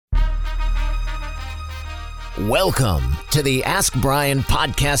Welcome to the Ask Brian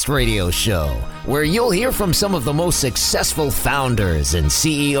podcast radio show, where you'll hear from some of the most successful founders and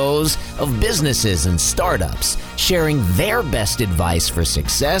CEOs of businesses and startups, sharing their best advice for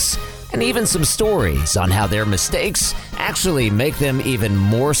success and even some stories on how their mistakes actually make them even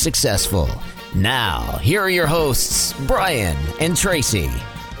more successful. Now, here are your hosts, Brian and Tracy.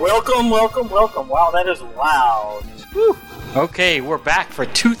 Welcome. Wow, that is loud. Whew. Okay, we're back for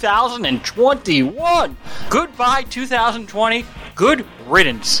 2021. Goodbye, 2020. Good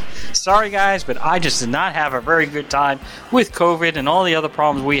riddance. Sorry, guys, but I just did not have a very good time with COVID and all the other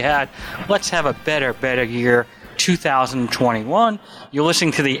problems we had. Let's have a better year, 2021. You're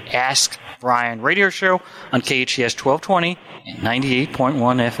listening to the Ask Brian radio show on KHTS 1220 and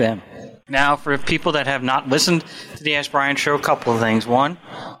 98.1 FM. Now, for people that have not listened to the Ask Brian show, a couple of things. One,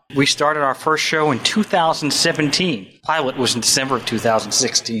 we started our first show in 2017. Pilot was in December of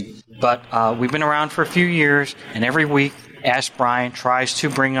 2016. But we've been around for a few years, and every week, Ask Brian tries to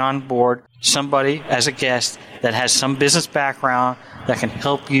bring on board somebody as a guest that has some business background that can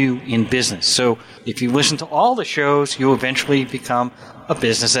help you in business. So if you listen to all the shows, you'll eventually become a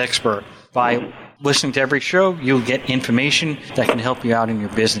business expert. By listening to every show, you'll get information that can help you out in your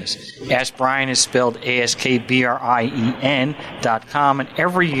business. Ask Brian is spelled AskBrien.com, and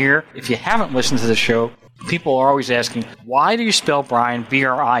every year, if you haven't listened to the show, people are always asking, why do you spell Brian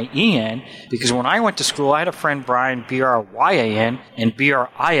B-R-I-E-N? Because when I went to school, I had a friend, Brian, B-R-Y-A-N, and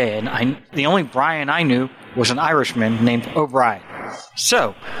B-R-I-A-N. The only Brian I knew was an Irishman named O'Brien.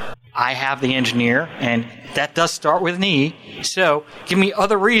 So, I have the engineer, and that does start with an E. So, give me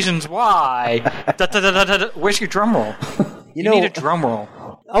other reasons why. Where's your drum roll? You need a drum roll.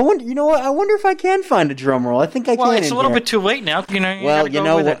 I wonder. You know what? I wonder if I can find a drum roll. I think I can. Well, it's a little bit too late now. I'll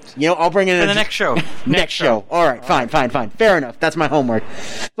bring it in for the next show. Next show. All right. Fine. Fair enough. That's my homework.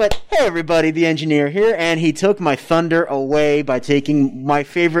 But hey, everybody, the engineer here, and he took my thunder away by taking my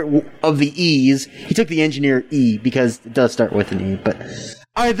favorite of the E's. He took the engineer E because it does start with an E, but.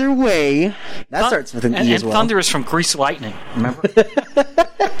 Either way, that starts with an E as well. And thunder is from Grease Lightning, remember?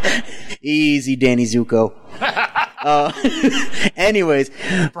 Easy, Danny Zuko. Anyways.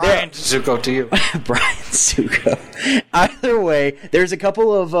 Brian Zuko to you. Brian Zuko. Either way, there's a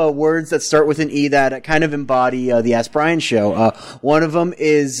couple of words that start with an E that kind of embody the Ask Brian show. One of them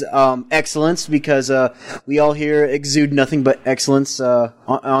is excellence, because we all here exude nothing but excellence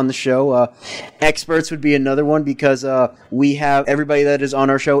on the show. Experts would be another one, because we have everybody that is on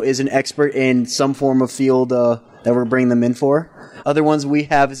our show is an expert in some form of field that we're bringing them in for. Other ones we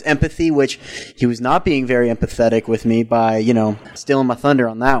have is empathy, which he was not being very empathetic with me by, stealing my thunder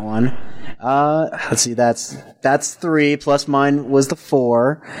on that one. Let's see, that's 3, plus mine was the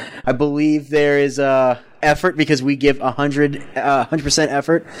 4. I believe there is effort, because we give 100%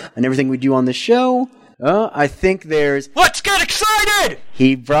 effort on everything we do on the show. I think there's... Let's get excited!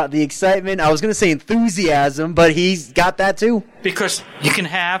 He brought the excitement. I was going to say enthusiasm, but he's got that too. Because you can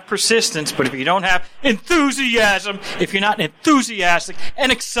have persistence, but if you don't have enthusiasm, if you're not enthusiastic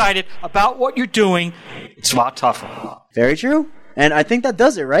and excited about what you're doing, it's a lot tougher. Very true. And I think that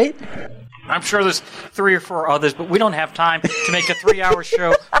does it, right? I'm sure there's 3 or 4 others, but we don't have time to make a 3-hour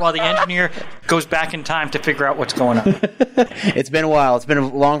show while the engineer goes back in time to figure out what's going on. It's been a while. It's been a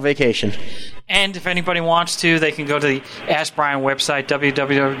long vacation. And if anybody wants to, they can go to the Ask Brian website,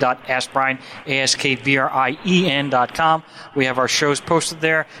 www.askbrien.com. We have our shows posted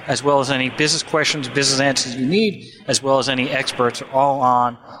there, as well as any business questions, business answers you need, as well as any experts, are all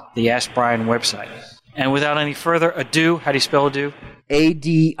on the Ask Brian website. And without any further ado, how do you spell ado?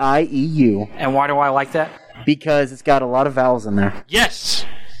 A-D-I-E-U. And why do I like that? Because it's got a lot of vowels in there. Yes!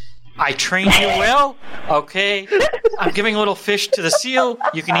 I trained you well. Okay. I'm giving a little fish to the seal.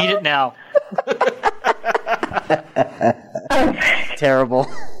 You can eat it now. Terrible.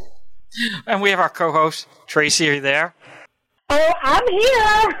 And we have our co-host, Tracy. Are you there? Oh, I'm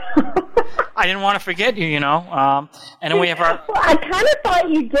here. I didn't want to forget you, And then we have our... Well, I kind of thought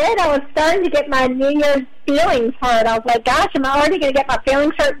you did. I was starting to get my New Year's feelings hurt. I was like, gosh, am I already going to get my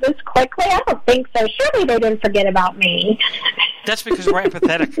feelings hurt this quickly? I don't think so. Surely they didn't forget about me. That's because we're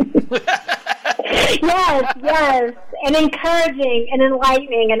empathetic. Yes. And encouraging and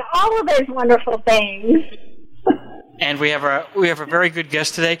enlightening and all of those wonderful things. And we have a very good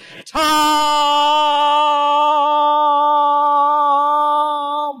guest today, Tom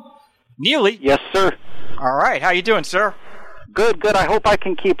Neely. Yes, sir. All right. How you doing, sir? Good. I hope I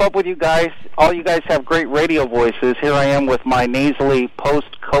can keep up with you guys. All you guys have great radio voices. Here I am with my nasally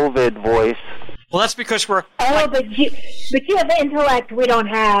post-COVID voice. Well, that's because we're... Oh, but you have intellect we don't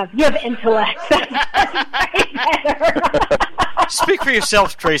have. You have intellect. That's way better. Speak for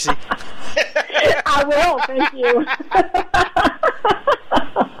yourself, Tracy. I I will, thank you.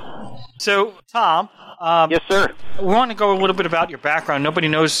 So, Tom. Yes, sir. We want to go a little bit about your background. Nobody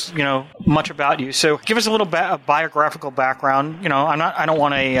knows, much about you. So, give us a little biographical background. I don't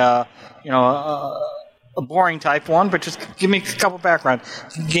want a boring type one, but just give me a couple background.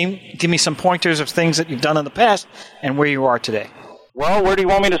 Give me some pointers of things that you've done in the past and where you are today. Well, where do you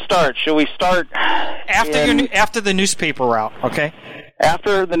want me to start? Should we start after the newspaper route? Okay.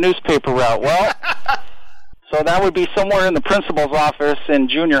 After the newspaper route. Well, so that would be somewhere in the principal's office in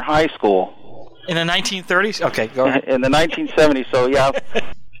junior high school. In the 1930s? Okay, go ahead. In the 1970s. So, yeah,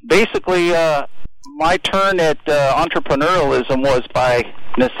 basically, my turn at entrepreneurialism was by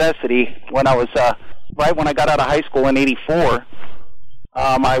necessity. When I was right when I got out of high school in '84,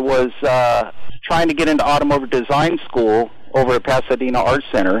 I was trying to get into automotive design school over at Pasadena Art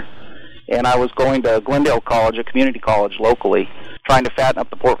Center, and I was going to Glendale College, a community college locally, trying to fatten up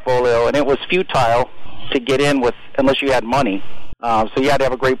the portfolio, and it was futile to get in unless you had money. So you had to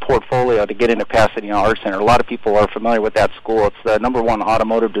have a great portfolio to get into Pasadena Art Center. A lot of people are familiar with that school. It's the #1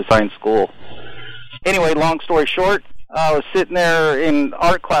 automotive design school. Anyway, long story short, I was sitting there in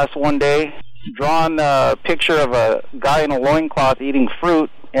art class one day, drawing a picture of a guy in a loincloth eating fruit,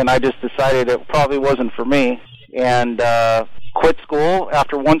 and I just decided it probably wasn't for me, and quit school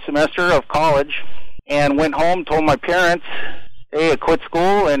after one semester of college, and went home, told my parents, hey, I quit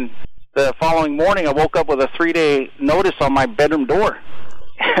school, and the following morning, I woke up with a 3-day notice on my bedroom door.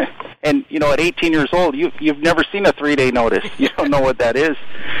 And, at 18 years old, you've never seen a 3-day notice. You don't know what that is.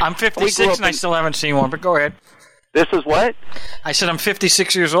 I'm 56 and I still haven't seen one, but go ahead. This is what? I said I'm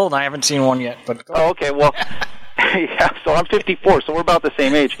 56 years old and I haven't seen one yet. But go ahead. Oh, okay, well, yeah, so I'm 54, so we're about the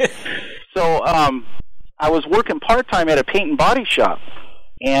same age. So I was working part-time at a paint and body shop.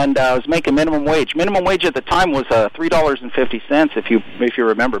 And I was making minimum wage. Minimum wage at the time was $3.50, if you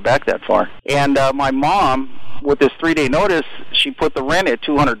remember back that far. And my mom, with this 3-day notice, she put the rent at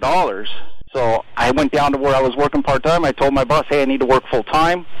 $200. So I went down to where I was working part-time. I told my boss, hey, I need to work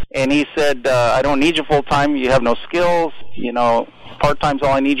full-time. And he said, I don't need you full-time. You have no skills. Part-time's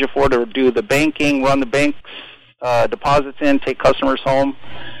all I need you for, to do the banking, run the bank's deposits in, take customers home.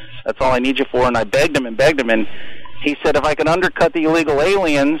 That's all I need you for. And I begged him, and he said if I could undercut the illegal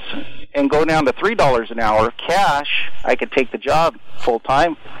aliens and go down to $3 an hour cash, I could take the job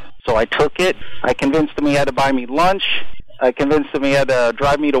full-time. So I took it. I convinced him he had to buy me lunch. I convinced him he had to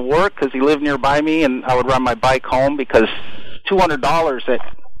drive me to work because he lived nearby me, and I would ride my bike home because $200 at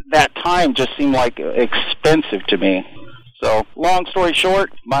that time just seemed like expensive to me. So, long story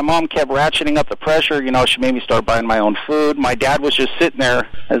short, my mom kept ratcheting up the pressure. She made me start buying my own food. My dad was just sitting there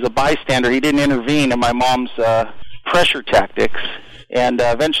as a bystander. He didn't intervene in my mom's pressure tactics. And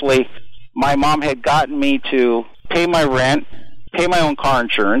eventually, my mom had gotten me to pay my rent, pay my own car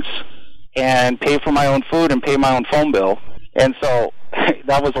insurance, and pay for my own food and pay my own phone bill. And so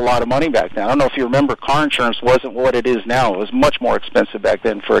that was a lot of money back then. I don't know if you remember, car insurance wasn't what it is now. It was much more expensive back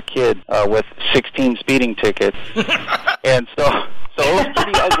then for a kid with 16 speeding tickets. And so it was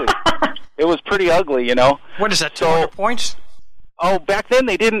pretty ugly. It was pretty ugly, What is that, 200 points? Oh, back then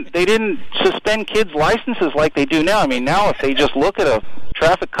they didn't suspend kids' licenses like they do now. I mean, now if they just look at a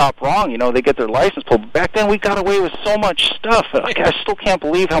traffic cop wrong, they get their license pulled. Back then we got away with so much stuff. I still can't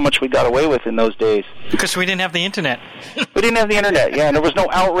believe how much we got away with in those days. Because we didn't have the internet. We didn't have the internet, yeah, and there was no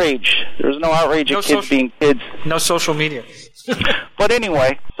outrage. There was no outrage at kids being kids. No social media. But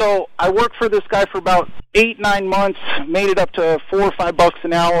anyway, so I worked for this guy for about 8-9 months, made it up to $4 or $5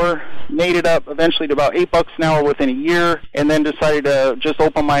 an hour, made it up eventually to about $8 an hour within a year, and then decided to just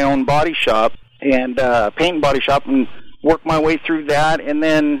open my own body shop and paint and body shop and work my way through that. And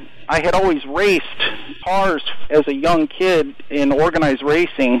then I had always raced cars as a young kid in organized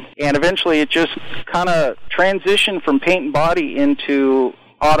racing, and eventually it just kind of transitioned from paint and body into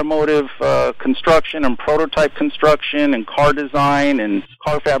automotive construction and prototype construction and car design and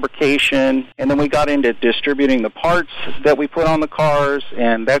car fabrication. And then we got into distributing the parts that we put on the cars,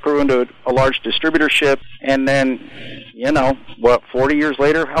 and that grew into a large distributorship. And then, 40 years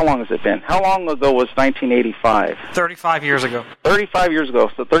later, how long has it been? How long ago was 1985? 35 years ago. 35 years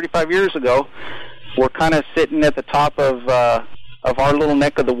ago. So 35 years ago, we're kind of sitting at the top of our little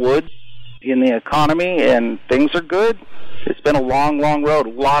neck of the woods in the economy, and things are good. It's been a long, long road. A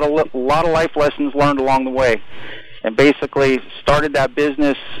lot of life lessons learned along the way, and basically started that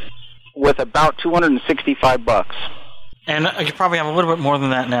business with about $265. And you probably have a little bit more than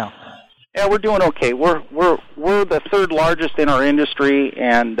that now. Yeah, we're doing okay. We're the third largest in our industry,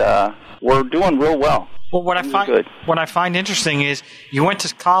 and we're doing real well. Well, what I find interesting is you went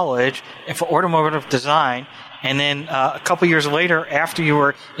to college for automotive design, And then a couple years later, after you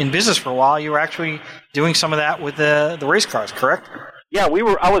were in business for a while, you were actually doing some of that with the race cars, correct? Yeah,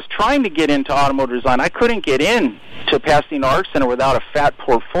 I was trying to get into automotive design. I couldn't get in to Pasadena Art Center without a fat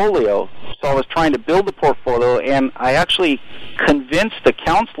portfolio. So I was trying to build a portfolio, and I actually convinced the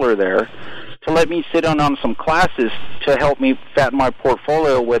counselor there to let me sit on some classes to help me fatten my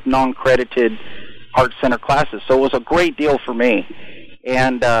portfolio with non-credited art center classes. So it was a great deal for me.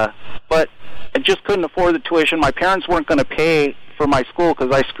 And but I just couldn't afford the tuition. My parents weren't going to pay for my school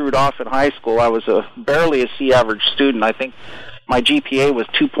because I screwed off in high school. I was barely a C average student. I think my GPA was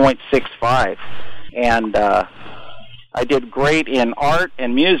 2.65, and I did great in art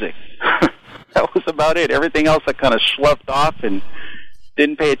and music. That was about it. Everything else I kind of sloughed off and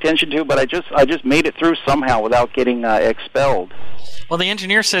didn't pay attention to, but I just made it through somehow without getting expelled. Well, the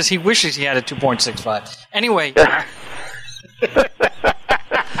engineer says he wishes he had a 2.65. Anyway.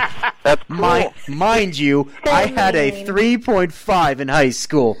 That's cool. Mind you, I had a 3.5 in high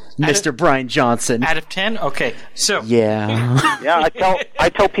school, Mr. Brian Johnson. Out of 10? Okay. So. Yeah. Yeah, I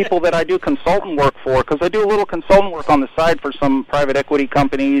tell people that I do consultant work because I do a little consultant work on the side for some private equity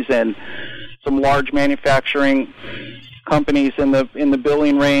companies and some large manufacturing companies in the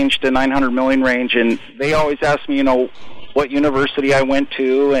billion range to 900 million range, and they always ask me, what university I went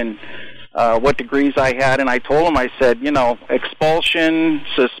to and what degrees I had, and I told them, I said, expulsion,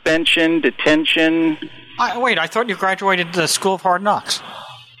 suspension, detention. Wait, I thought you graduated the School of Hard Knocks.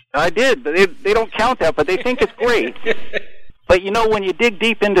 I did, but they don't count that, but they think it's great. But, when you dig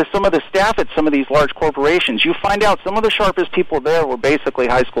deep into some of the staff at some of these large corporations, you find out some of the sharpest people there were basically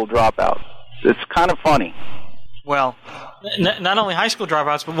high school dropouts. It's kind of funny. Well, not only high school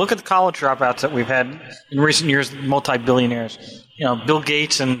dropouts, but look at the college dropouts that we've had in recent years, multi-billionaires. Bill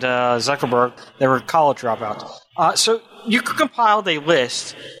Gates and Zuckerberg, they were college dropouts. So you compiled a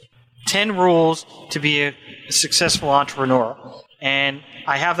list, 10 rules to be a successful entrepreneur. And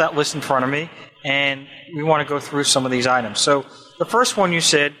I have that list in front of me, and we want to go through some of these items. So the first one you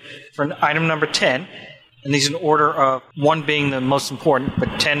said, for item number 10, and these in order of 1 being the most important,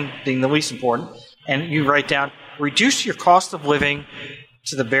 but 10 being the least important, and you write down, reduce your cost of living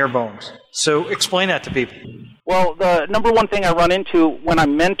to the bare bones. So explain that to people. Well, the number one thing I run into when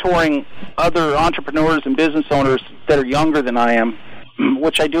I'm mentoring other entrepreneurs and business owners that are younger than I am,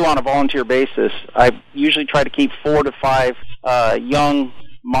 which I do on a volunteer basis, I usually try to keep 4 to 5 young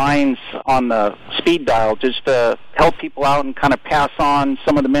minds on the speed dial just to help people out and kind of pass on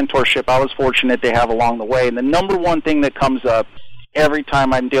some of the mentorship I was fortunate to have along the way. And the number one thing that comes up every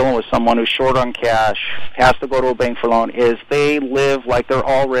time I'm dealing with someone who's short on cash, has to go to a bank for a loan, is they live like they're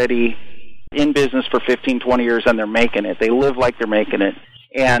already in business for 15, 20 years and they're making it. They live like they're making it.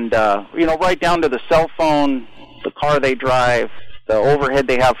 And, right down to the cell phone, the car they drive, the overhead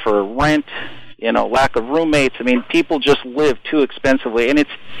they have for rent, lack of roommates. I mean, people just live too expensively. And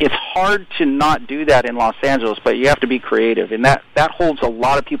it's hard to not do that in Los Angeles, but you have to be creative. And that holds a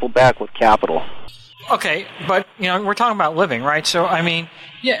lot of people back with capital. Okay, but, we're talking about living, right? So,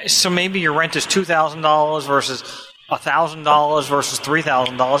 so maybe your rent is $2,000 versus $1,000 versus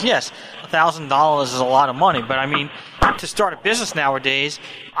 $3,000. Yes, $1,000 is a lot of money, but, to start a business nowadays,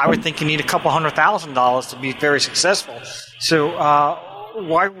 I would think you need a couple $100,000 to be very successful. So,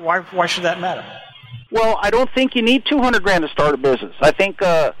 why should that matter? Well, I don't think you need $200,000 to start a business. I think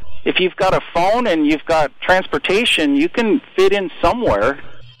if you've got a phone and you've got transportation, you can fit in somewhere.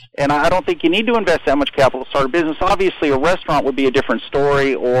 And I don't think you need to invest that much capital to start a business. Obviously, a restaurant would be a different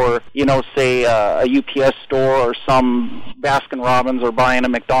story, or, say a UPS store or some Baskin-Robbins or buying a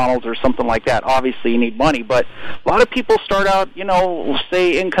McDonald's or something like that. Obviously, you need money. But a lot of people start out,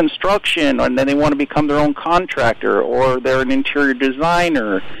 say in construction, and then they want to become their own contractor, or they're an interior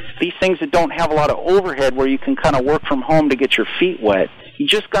designer. These things that don't have a lot of overhead where you can kind of work from home to get your feet wet. You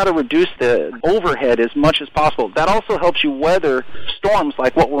just got to reduce the overhead as much as possible. That also helps you weather storms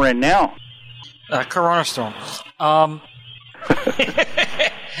like what we're in now. Corona storm.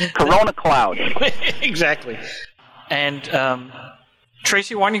 Corona cloud. Exactly. And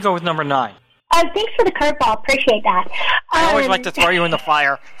Tracy, why don't you go with number 9? Thanks for the curveball. Appreciate that. I always like to throw you in the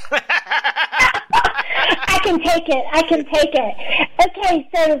fire. I can take it. Okay,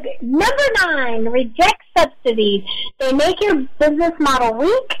 so number 9, reject subsidies. They make your business model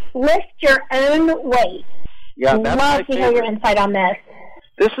weak. Lift your own weight. Yeah, that's love to hear your insight on this.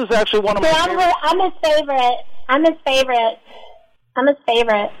 This is actually one of my favorites. I'm his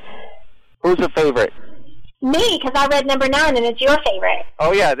favorite. Who's a favorite? Me, because I read number 9 and it's your favorite.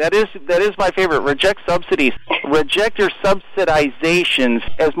 Oh yeah, that is my favorite. Reject subsidies. Reject your subsidizations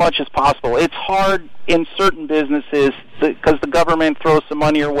as much as possible. It's hard in certain businesses because the government throws some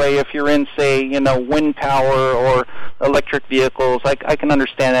money your way if you're in, say, wind power or electric vehicles. I can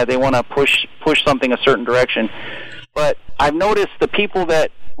understand that they want to push something a certain direction. But I've noticed the people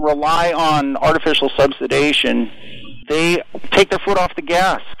that rely on artificial subsidization, they take their foot off the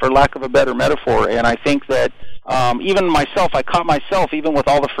gas, for lack of a better metaphor. And I think that even myself, I caught myself, even with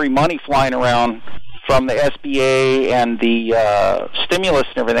all the free money flying around from the SBA and the stimulus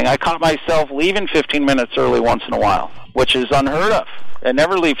and everything, I caught myself leaving 15 minutes early once in a while, which is unheard of. I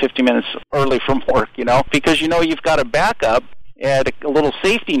never leave 15 minutes early from work, because you've got a backup and a little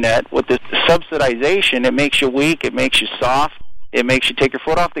safety net. With the subsidization, it makes you weak, it makes you soft, it makes you take your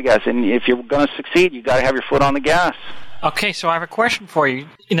foot off the gas. And if you're going to succeed, you got to have your foot on the gas. Okay, so I have a question for you.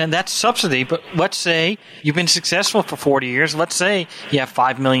 That's subsidy, but let's say you've been successful for 40 years. Let's say you have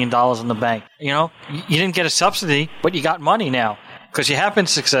 $5 million in the bank. You didn't get a subsidy, but you got money now because you have been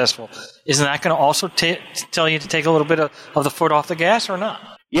successful. Isn't that going to also tell you to take a little bit of the foot off the gas or not?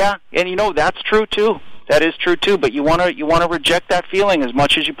 Yeah, and that's true too. That is true too, but you want to reject that feeling as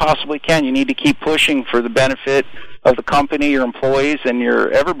much as you possibly can. You need to keep pushing for the benefit of the company, your employees, and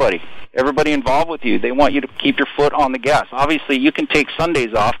everybody involved with you. They want you to keep your foot on the gas. Obviously, you can take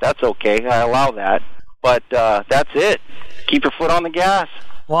Sundays off. That's okay. I allow that. But that's it. Keep your foot on the gas.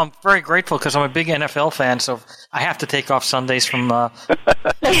 Well, I'm very grateful because I'm a big NFL fan, so I have to take off Sundays from. Brian,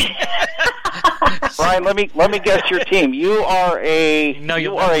 let me guess your team. You are a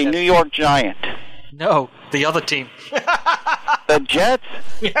New York Giant. No, the other team. The Jets?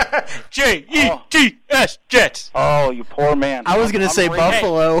 Yeah. Jets, Jets. Oh, you poor man. I was going to say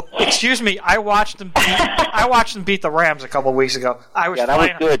Buffalo. Hey, excuse me, I watched them beat the Rams a couple of weeks ago. That was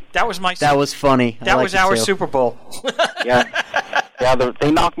good. That was my. That was funny. That was our Super Bowl. Yeah,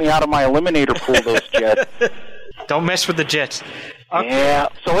 they knocked me out of my eliminator pool. Those Jets. Don't mess with the Jets. Okay. Yeah.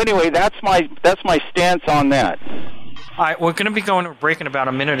 So anyway, that's my stance on that. All right, we're going to be going to a break in about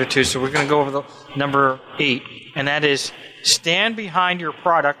a minute or two, so we're going to go over the number 8, and that is stand behind your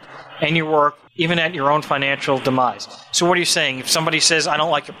product and your work, even at your own financial demise. So what are you saying? If somebody says, I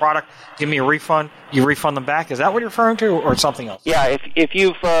don't like your product, give me a refund, you refund them back? Is that what you're referring to, or something else? Yeah, if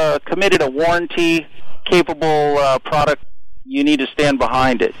you've committed a warranty-capable product, you need to stand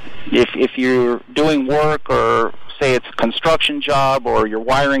behind it. If you're doing work, or say it's a construction job, or you're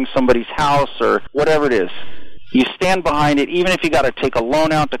wiring somebody's house, or whatever it is, you stand behind it, even if you got to take a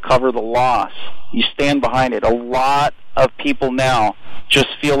loan out to cover the loss. You stand behind it. A lot of people now just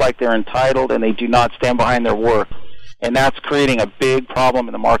feel like they're entitled, and they do not stand behind their work. And that's creating a big problem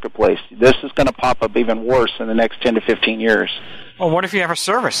in the marketplace. This is going to pop up even worse in the next 10 to 15 years. Well, what if you have a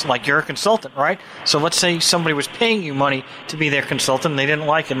service, like you're a consultant, right? So let's say somebody was paying you money to be their consultant, and they didn't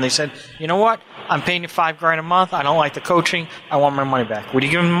like it, and they said, you know what, I'm paying you $5,000 a month, I don't like the coaching, I want my money back. Would you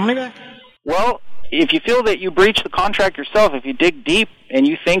give them the money back? Well, if you feel that you breached the contract yourself, if you dig deep and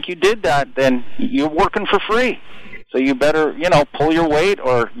you think you did that, then you're working for free. So you better, pull your weight,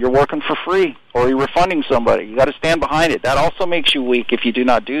 or you're working for free, or you're refunding somebody. You got to stand behind it. That also makes you weak if you do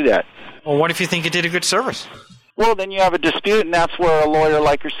not do that. Well, what if you think you did a good service? Well, then you have a dispute, and that's where a lawyer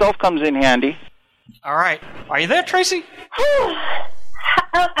like yourself comes in handy. All right. Are you there, Tracy?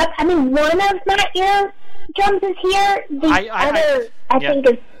 I mean, one of my eardrums is here. The other, I think,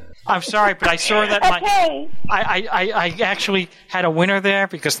 is... I'm sorry, but I saw that I actually had a winner there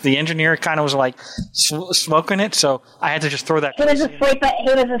because the engineer kind of was like smoking it, so I had to just throw that. He was asleep at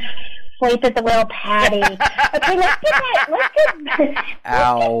the little Patty. Okay, let's get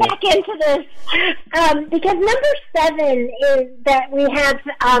back into this because number 7 is that we have.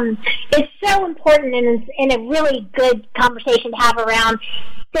 It's so important, and it's a really good conversation to have around.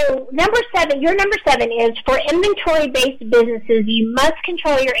 So your number 7 is for inventory-based businesses, you must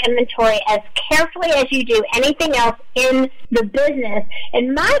control your inventory as carefully as you do anything else in the business.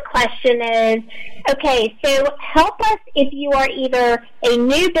 And my question is, okay, so help us if you are either a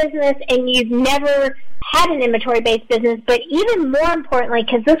new business and you've never had an inventory-based business, but even more importantly,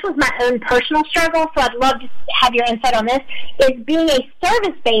 because this was my own personal struggle, so I'd love to have your insight on this, is being a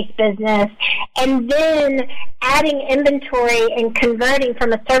service-based business and then adding inventory and converting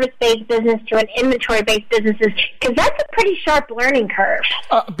from a service-based business to an inventory-based business, because that's a pretty sharp learning curve.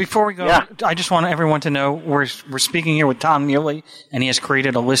 Before we go, I just want everyone to know we're speaking here with Tom Muley, and he has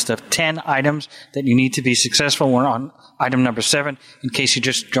created a list of 10 items that you need to be successful. We're on item number 7, in case you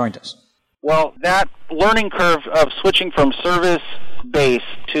just joined us. Well, that learning curve of switching from service base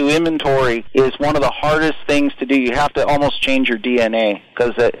to inventory is one of the hardest things to do. You have to almost change your DNA,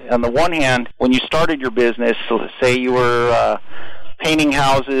 because on the one hand, when you started your business, so say you were painting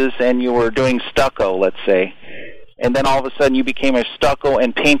houses and you were doing stucco, let's say, and then all of a sudden you became a stucco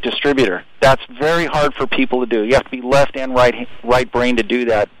and paint distributor. That's very hard for people to do. You have to be left and right brain to do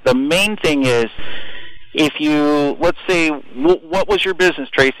that. The main thing is, if you, let's say, what was your business,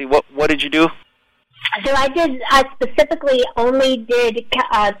 Tracy? What did you do? So I specifically only did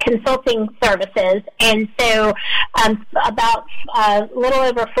consulting services, and so about a little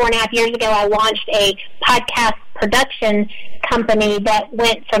over 4.5 years ago, I launched a podcast production company that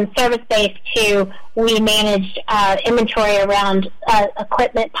went from service-based to we managed inventory around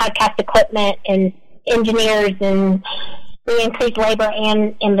equipment, podcast equipment, and engineers, and we increased labor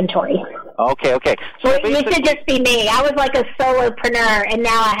and inventory. Okay. So it used to just be me. I was like a solopreneur, and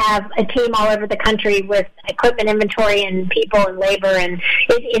now I have a team all over the country with equipment, inventory, and people and labor, and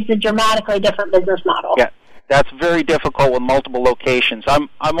it's a dramatically different business model. Yeah, that's very difficult with multiple locations.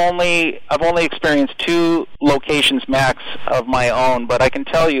 I've only experienced 2 locations max of my own, but I can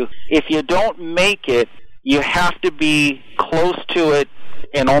tell you, if you don't make it, you have to be close to it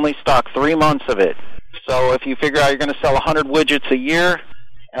and only stock 3 months of it. So if you figure out you're going to sell 100 widgets a year,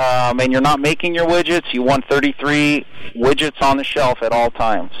 and you're not making your widgets, you want 33 widgets on the shelf at all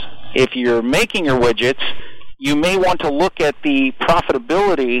times. If you're making your widgets, you may want to look at the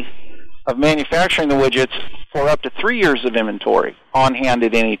profitability of manufacturing the widgets for up to 3 years of inventory on hand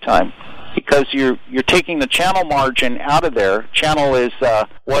at any time, because you're taking the channel margin out of there. Channel is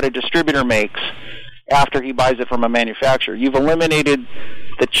what a distributor makes after he buys it from a manufacturer. You've eliminated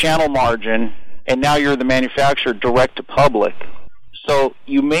the channel margin, and now you're the manufacturer direct to public. So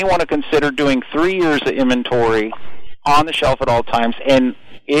you may want to consider doing 3 years of inventory on the shelf at all times, and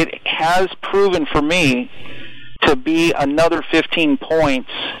it has proven for me to be another 15 points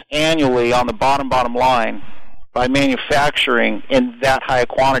annually on the bottom line by manufacturing in that high a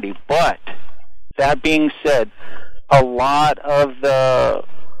quantity. But that being said, a lot of the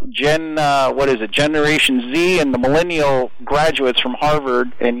Generation Z and the millennial graduates from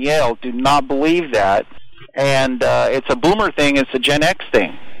Harvard and Yale do not believe that. And it's a boomer thing, it's a Gen X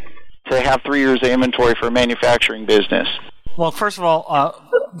thing to have 3 years of inventory for a manufacturing business. Well, first of all,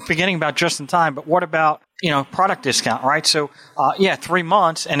 forgetting about just in time, but what about, product discount, right? So, 3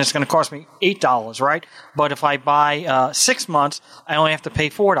 months, and it's going to cost me $8, right? But if I buy 6 months, I only have to pay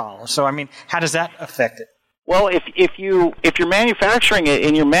 $4. So, how does that affect it? Well, if you're manufacturing it,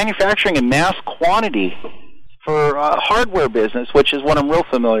 and you're manufacturing in mass quantity for hardware business, which is what I'm real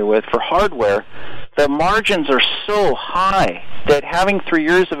familiar with, for hardware, the margins are so high that having 3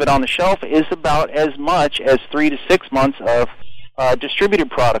 years of it on the shelf is about as much as 3 to 6 months of distributed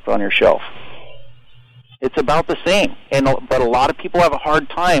product on your shelf. It's about the same, but a lot of people have a hard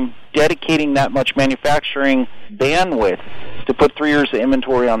time dedicating that much manufacturing bandwidth to put 3 years of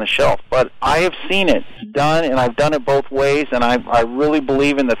inventory on the shelf. But I have seen it done, and I've done it both ways, and I really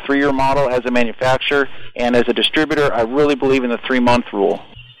believe in the 3-year model as a manufacturer, and as a distributor, I really believe in the 3-month rule.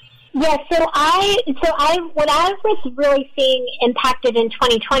 Yeah, what I was really seeing impacted in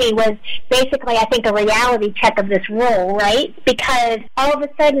 2020 was basically, I think, a reality check of this rule, right? Because all of a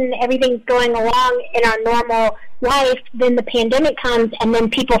sudden, everything's going along in our normal life, then the pandemic comes, and then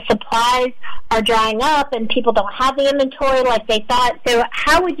people's supplies are drying up, and people don't have the inventory like they thought. So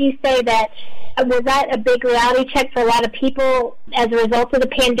how would you say that, was that a big reality check for a lot of people as a result of the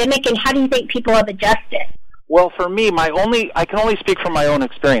pandemic, and how do you think people have adjusted? Well, for me, I can only speak from my own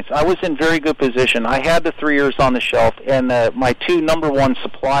experience. I was in very good position. I had the 3 years on the shelf, and my 2 number 1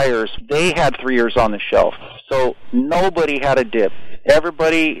 suppliers, they had 3 years on the shelf. So nobody had a dip.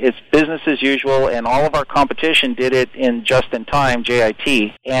 Everybody, it's business as usual, and all of our competition did it in just-in-time,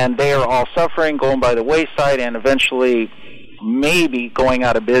 JIT, and they are all suffering, going by the wayside, and eventually maybe going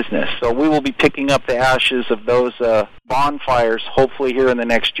out of business. So we will be picking up the ashes of those bonfires hopefully here in the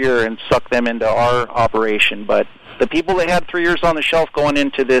next year and suck them into our operation. But the people that had 3 years on the shelf going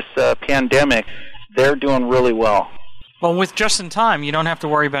into this pandemic, they're doing really well. Well, with just-in-time, you don't have to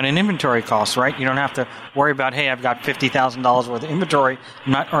worry about an inventory cost, right? You don't have to worry about, hey, I've got $50,000 worth of inventory.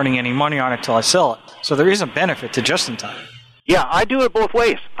 I'm not earning any money on it till I sell it. So there is a benefit to just-in-time. Yeah, I do it both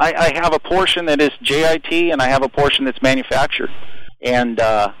ways. I have a portion that is JIT, and I have a portion that's manufactured. And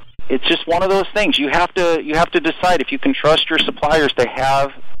it's just one of those things. You have to decide if you can trust your suppliers to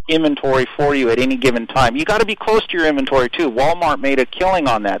have inventory for you at any given time. You got to be close to your inventory too. Walmart made a killing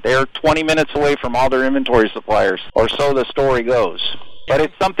on that. They're 20 minutes away from all their inventory suppliers, or so the story goes. But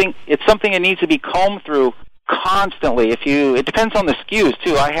it's something that needs to be combed through constantly. It depends on the SKUs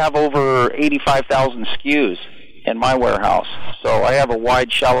too. I have over 85,000 SKUs. in my warehouse. So I have a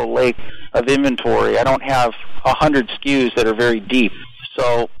wide, shallow lake of inventory. I don't have 100 SKUs that are very deep.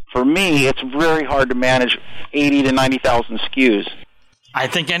 So for me, it's very hard to manage 80 to 90,000 SKUs. I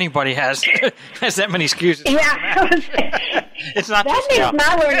think anybody has that many SKUs. Yeah. It's not that makes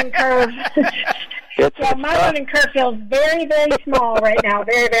my learning curve. My learning curve feels very, very small right now.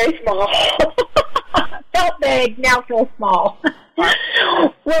 Very, very small. Felt big, now feels small.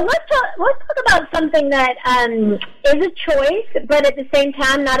 Well, let's talk about something that is a choice, but at the same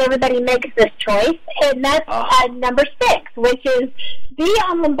time, not everybody makes this choice, and that's number 6, which is be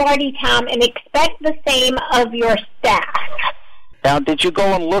on Lombardi time and expect the same of your staff. Now, did you go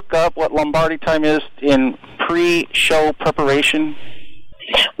and look up what Lombardi time is in pre-show preparation?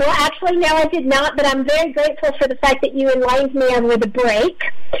 Well, actually, no, I did not, but I'm very grateful for the fact that you enlightened me over the break.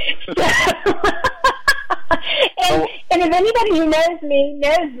 And if anybody who knows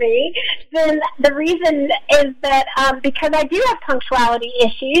me, then the reason is that because I do have punctuality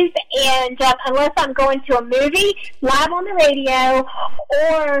issues, and unless I'm going to a movie, live on the radio,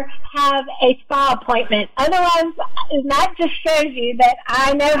 or have a spa appointment. Otherwise, that just shows you that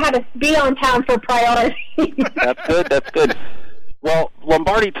I know how to be on time for priority. That's good. Well,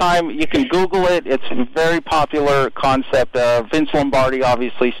 Lombardi time, you can Google it. It's a very popular concept. Vince Lombardi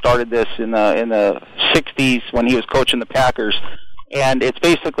obviously started this in the 60s when he was coaching the Packers. And it's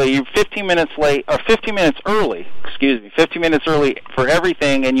basically you're 15 minutes early for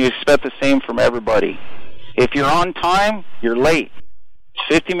everything, and you expect the same from everybody. If you're on time, you're late. It's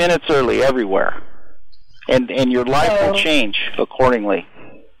 50 minutes early everywhere. And your life will change accordingly.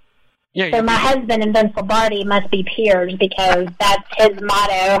 So my husband and Vince Lombardi must be peers, because that's his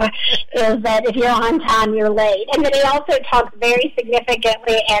motto, is that if you're on time, you're late. And then he also talks very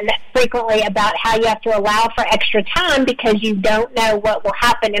significantly and frequently about how you have to allow for extra time, because you don't know what will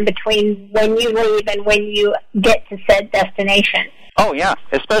happen in between when you leave and when you get to said destination. Oh, yeah,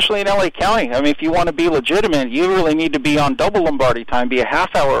 especially in L.A. County. I mean, if you want to be legitimate, you really need to be on double Lombardi time, be a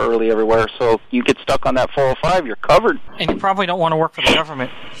half hour early everywhere, so you get stuck on that 405, you're covered. And you probably don't want to work for the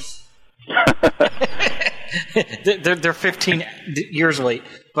government. They're 15 years late.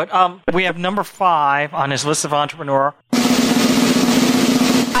 But we have number 5 on his list of entrepreneur.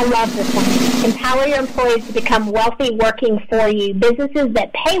 I love this one. Empower your employees to become wealthy working for you. Businesses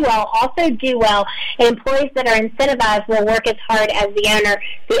that pay well also do well, and employees that are incentivized will work as hard as the owner.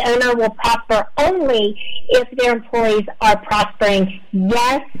 The owner will prosper only if their employees are prospering.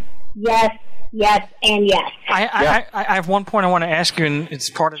 Yes, yes, yes, and yes. I have one point I want to ask you, and it's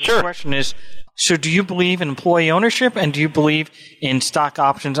part of the question is, so do you believe in employee ownership, and do you believe in stock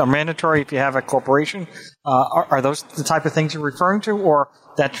options are mandatory if you have a corporation? Are those the type of things you're referring to, or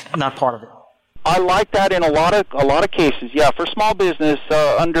that's not part of it? I like that in a lot of cases, yeah. For small business,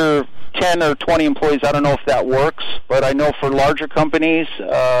 under 10 or 20 employees, I don't know if that works, but I know for larger companies,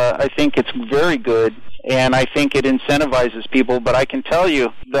 I think it's very good. And I think it incentivizes people. But I can tell you,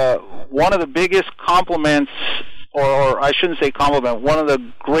 one of the biggest compliments, or I shouldn't say compliment, one of the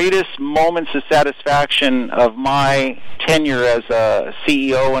greatest moments of satisfaction of my tenure as a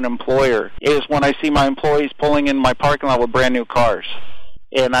CEO and employer is when I see my employees pulling in my parking lot with brand new cars,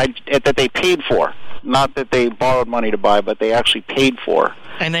 and that they paid for, not that they borrowed money to buy, but they actually paid for.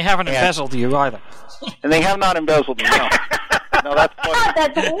 And they haven't embezzled you either. And they have not embezzled me. No, no, that's funny.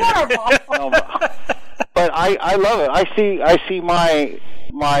 That's horrible. No, but I love it. I see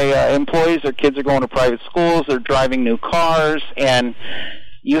my employees, their kids are going to private schools, they're driving new cars, and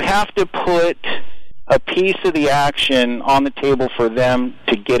you have to put a piece of the action on the table for them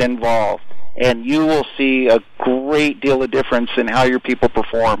to get involved, and you will see a great deal of difference in how your people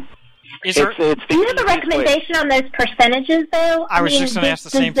perform. Do you have a recommendation on those percentages, though? I was just going to ask the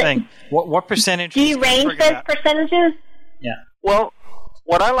same thing. What percentage? Do you range those percentages? Yeah. Well,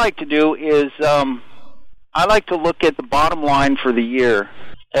 what I like to do is I like to look at the bottom line for the year,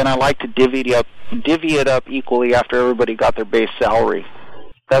 and I like to divvy it up equally after everybody got their base salary.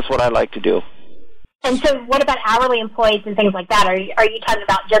 That's what I like to do. And so what about hourly employees and things like that? Are you talking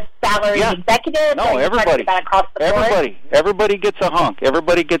about just salaried executives? No, everybody. About across the board? Everybody gets a hunk.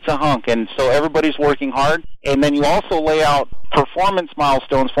 Everybody gets a hunk, and so everybody's working hard. And then you also lay out performance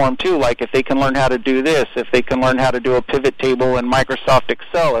milestones for them, too, like if they can learn how to do this, if they can learn how to do a pivot table in Microsoft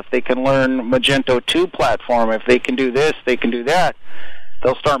Excel, if they can learn Magento 2 platform, if they can do this, they can do that,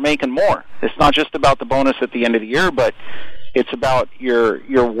 they'll start making more. It's not just about the bonus at the end of the year, but it's about your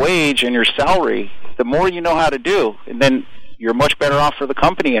wage and your salary. The more you know how to do, and then you're much better off for the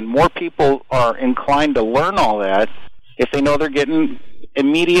company, and more people are inclined to learn all that if they know they're getting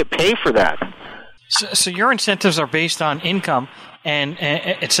immediate pay for that. So your incentives are based on income and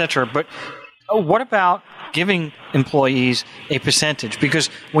et cetera, but what about giving employees a percentage? Because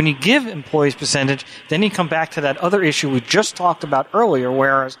when you give employees percentage, then you come back to that other issue we just talked about earlier,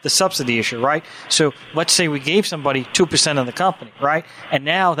 whereas the subsidy issue, right? So let's say we gave somebody 2% of the company, right? And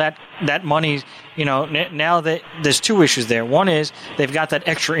now that money, now that there's two issues there. One is they've got that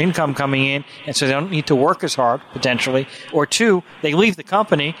extra income coming in, and so they don't need to work as hard, potentially. Or two, they leave the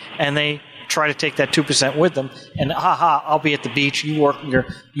company and they try to take that 2% with them, and I'll be at the beach. You work,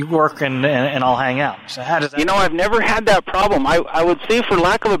 and I'll hang out. So how does that? I've never had that problem. I would say, for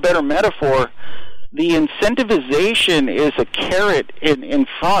lack of a better metaphor, the incentivization is a carrot in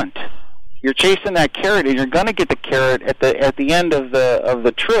front. You're chasing that carrot, and you're going to get the carrot at the end of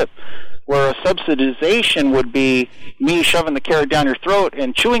the trip. Where a subsidization would be me shoving the carrot down your throat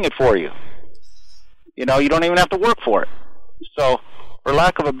and chewing it for you. You don't even have to work for it. So, for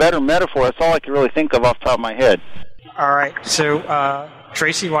lack of a better metaphor, that's all I can really think of off the top of my head. All right. So,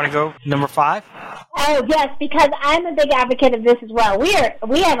 Tracy, you want to go number 5? Oh, yes, because I'm a big advocate of this as well. We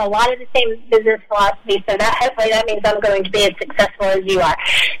have a lot of the same business philosophy, so hopefully that means I'm going to be as successful as you are.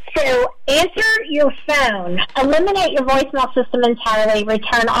 So answer your phone, eliminate your voicemail system entirely,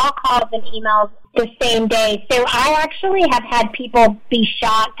 return all calls and emails the same day. So I actually have had people be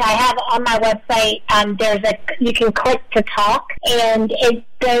shocked. I have on my website, you can click to talk, and it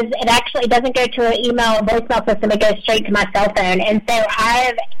doesn't go to an email or voicemail system, it goes straight to my cell phone. And so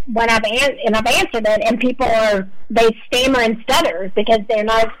I've answered it, and people they stammer and stutter because they're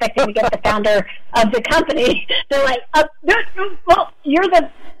not expecting to get the founder of the company. They're like, well, you're the,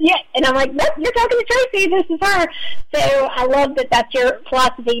 yeah. And I'm like, nope, you're talking to Tracy, this is her. So I love that that's your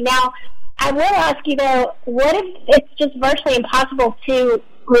philosophy. Now, I will ask you, though, what if it's just virtually impossible to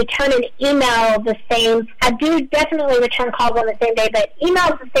return an email the same? I do definitely return calls on the same day, but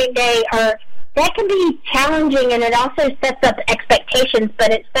emails the same day that can be challenging, and it also sets up expectations,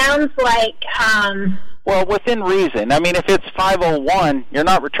 but it sounds like... Well, within reason. I mean, if it's 5:01, you're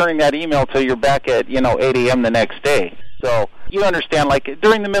not returning that email till you're back at, 8 a.m. the next day. So you understand, like,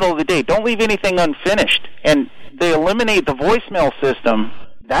 during the middle of the day, don't leave anything unfinished. And they eliminate the voicemail system.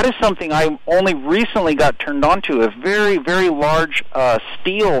 That is something I only recently got turned on to. A very, very large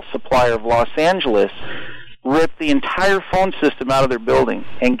steel supplier of Los Angeles ripped the entire phone system out of their building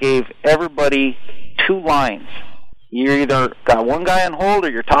and gave everybody 2 lines. You either got one guy on hold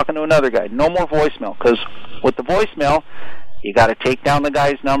or you're talking to another guy. No more voicemail, because with the voicemail, you got to take down the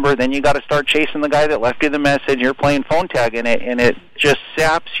guy's number, then you got to start chasing the guy that left you the message. You're playing phone tag in it, and it just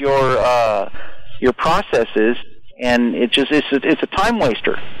saps your processes. And it's a time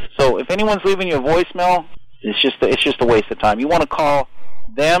waster. So if anyone's leaving you a voicemail, it's just a waste of time. You want to call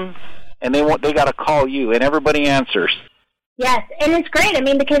them, and they got to call you, and everybody answers. Yes, and it's great. I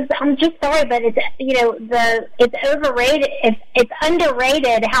mean, because I'm just sorry, but it's it's overrated. It's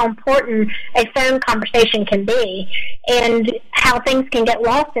underrated how important a phone conversation can be, and how things can get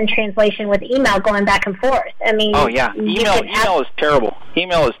lost in translation with email going back and forth. I mean, oh yeah, email is terrible.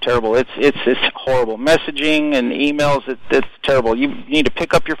 Email is terrible. It's horrible. Messaging and emails, it's terrible. You need to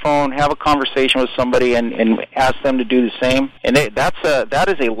pick up your phone, have a conversation with somebody, and ask them to do the same. And that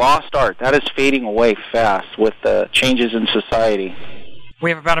is a lost art. That is fading away fast with changes in society. We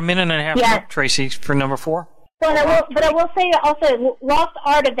have about a minute and a half left, Tracy, for number 4. Well, I will say also, lost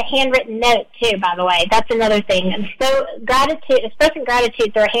art of the handwritten note, too, by the way. That's another thing. And so expressing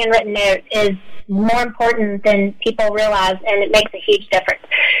gratitude through a handwritten note is more important than people realize, and it makes a huge difference.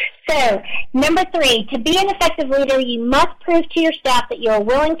 So, number 3, to be an effective leader, you must prove to your staff that you are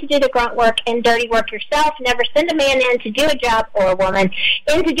willing to do the grunt work and dirty work yourself. Never send a man in to do a job, or a woman,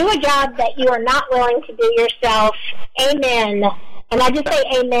 in to do a job that you are not willing to do yourself. Amen. And I just say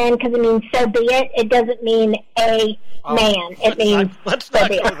amen because it means so be it. It doesn't mean a man. It means let's not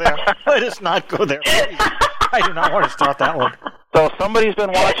go there. Let us not go there. I do not want to start that one. So somebody's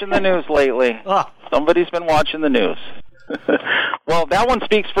been watching the news lately. Somebody's been watching the news. Well, that one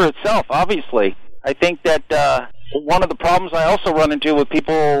speaks for itself, obviously. I think that one of the problems I also run into with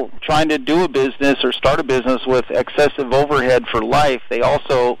people trying to do a business or start a business with excessive overhead for life, they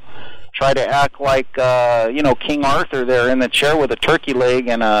also try to act like King Arthur there in the chair with a turkey leg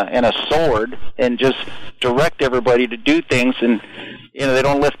and a sword, and just direct everybody to do things, and they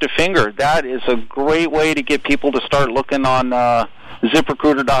don't lift a finger. That is a great way to get people to start looking on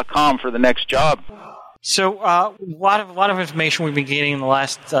ZipRecruiter.com for the next job. So a lot of information we've been getting in the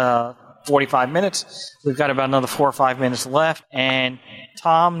last 45 minutes. We've got about another 4 or 5 minutes left, and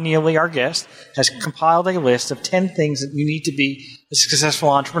Tom Neely, our guest, has compiled a list of 10 things that you need to be a successful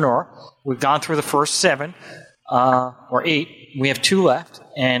entrepreneur. We've gone through the first 7 or 8. We have 2 left,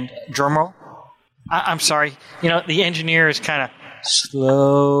 and I'm sorry, the engineer is kind of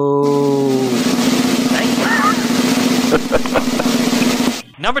slow.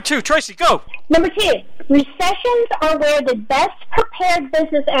 Number 2, Tracy, go. Number 2, recessions are where the best prepared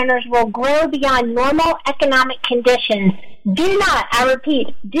business owners will grow beyond normal economic conditions. Do not, I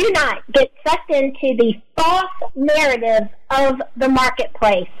repeat, do not get sucked into the false narrative of the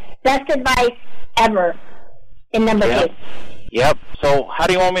marketplace. Best advice ever in number 2. Yep. So how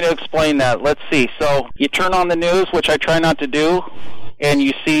do you want me to explain that? Let's see. So you turn on the news, which I try not to do, and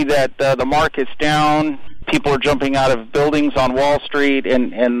you see that the market's down. People are jumping out of buildings on Wall Street,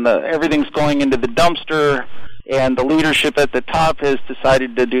 and everything's going into the dumpster, and the leadership at the top has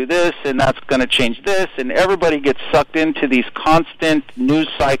decided to do this, and that's going to change this, and everybody gets sucked into these constant news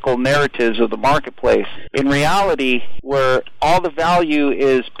cycle narratives of the marketplace. In reality, where all the value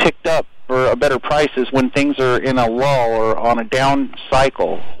is picked up for a better price is when things are in a lull or on a down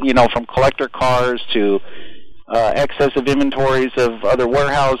cycle, from collector cars to excessive inventories of other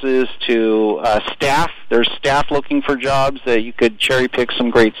warehouses to staff. There's staff looking for jobs that you could cherry pick some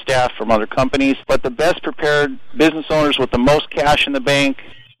great staff from other companies. But the best prepared business owners with the most cash in the bank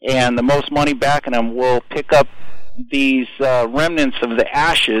and the most money backing them will pick up these remnants of the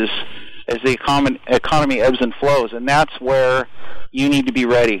ashes as the economy ebbs and flows. And that's where you need to be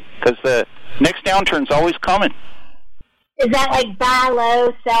ready, because the next downturn's always coming. Is that like buy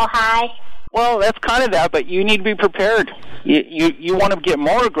low, sell high? Well, that's kind of that, but you need to be prepared. You want to get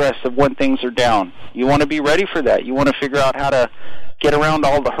more aggressive when things are down. You want to be ready for that. You want to figure out how to get around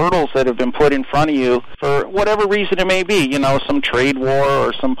all the hurdles that have been put in front of you for whatever reason it may be, some trade war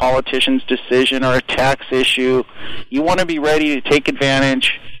or some politician's decision or a tax issue. You want to be ready to take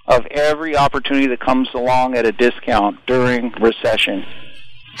advantage of every opportunity that comes along at a discount during recession.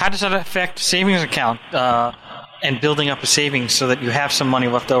 How does that affect savings account and building up a savings so that you have some money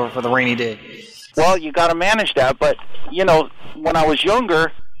left over for the rainy day? Well, you got to manage that, but, when I was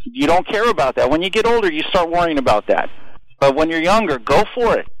younger, you don't care about that. When you get older, you start worrying about that. But when you're younger, go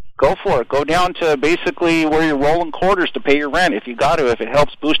for it. Go for it. Go down to basically where you're rolling quarters to pay your rent if you got to. If it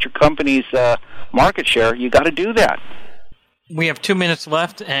helps boost your company's market share, you got to do that. We have 2 minutes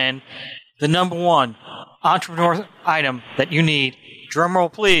left, and the number 1 entrepreneur item that you need, drum roll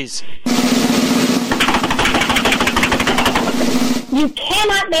please. You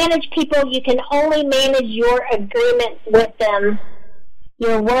cannot manage people. You can only manage your agreement with them.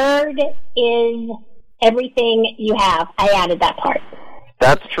 Your word is everything you have. I added that part.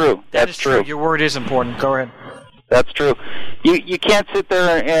 That's true. That's true. Your word is important. Go ahead. That's true. You can't sit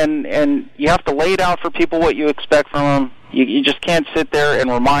there and you have to lay it out for people what you expect from them. You just can't sit there and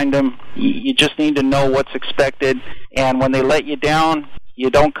remind them. You just need to know what's expected. And when they let you down, you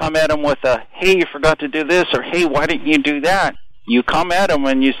don't come at them with a, hey, you forgot to do this, or hey, why didn't you do that? You come at them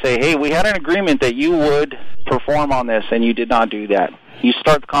and you say, hey, we had an agreement that you would perform on this, and you did not do that. You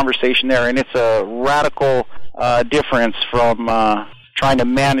start the conversation there, and it's a radical difference from trying to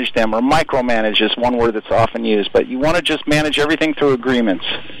manage them, or micromanage is one word that's often used. But you want to just manage everything through agreements.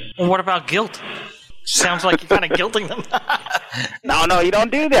 And what about guilt? Sounds like you're kind of guilting them. No, you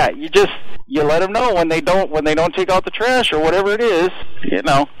don't do that. You let them know when they don't take out the trash or whatever it is.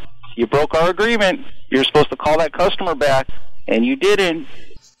 You broke our agreement. You're supposed to call that customer back, and you didn't.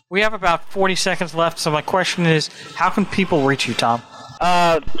 We have about 40 seconds left, so my question is, how can people reach you, Tom?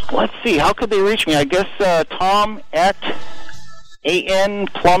 Let's see. How could they reach me? I guess Tom at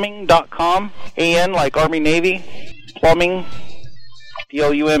anplumbing.com. AN like Army Navy. Plumbing.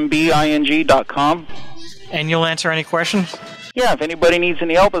 PLUMBING.com. And you'll answer any questions? Yeah, if anybody needs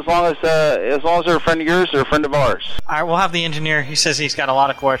any help, as long as they're a friend of yours or a friend of ours. All right, we'll have the engineer. He says he's got a lot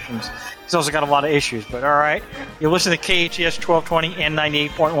of questions. He's also got a lot of issues, but all right. You listen to KHES 1220 and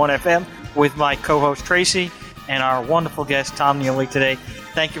 98.1 FM with my co-host Tracy and our wonderful guest Tom Neely today.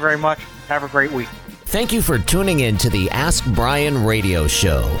 Thank you very much. Have a great week. Thank you for tuning in to the Ask Brian radio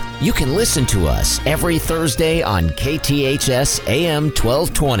show. You can listen to us every Thursday on KTHS AM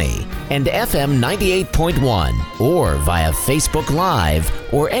 1220 and FM 98.1, or via Facebook Live,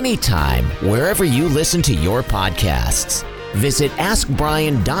 or anytime wherever you listen to your podcasts. Visit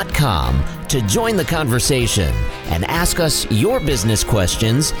AskBrian.com to join the conversation and ask us your business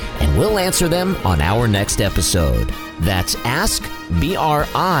questions, and we'll answer them on our next episode. That's AskBrien.com.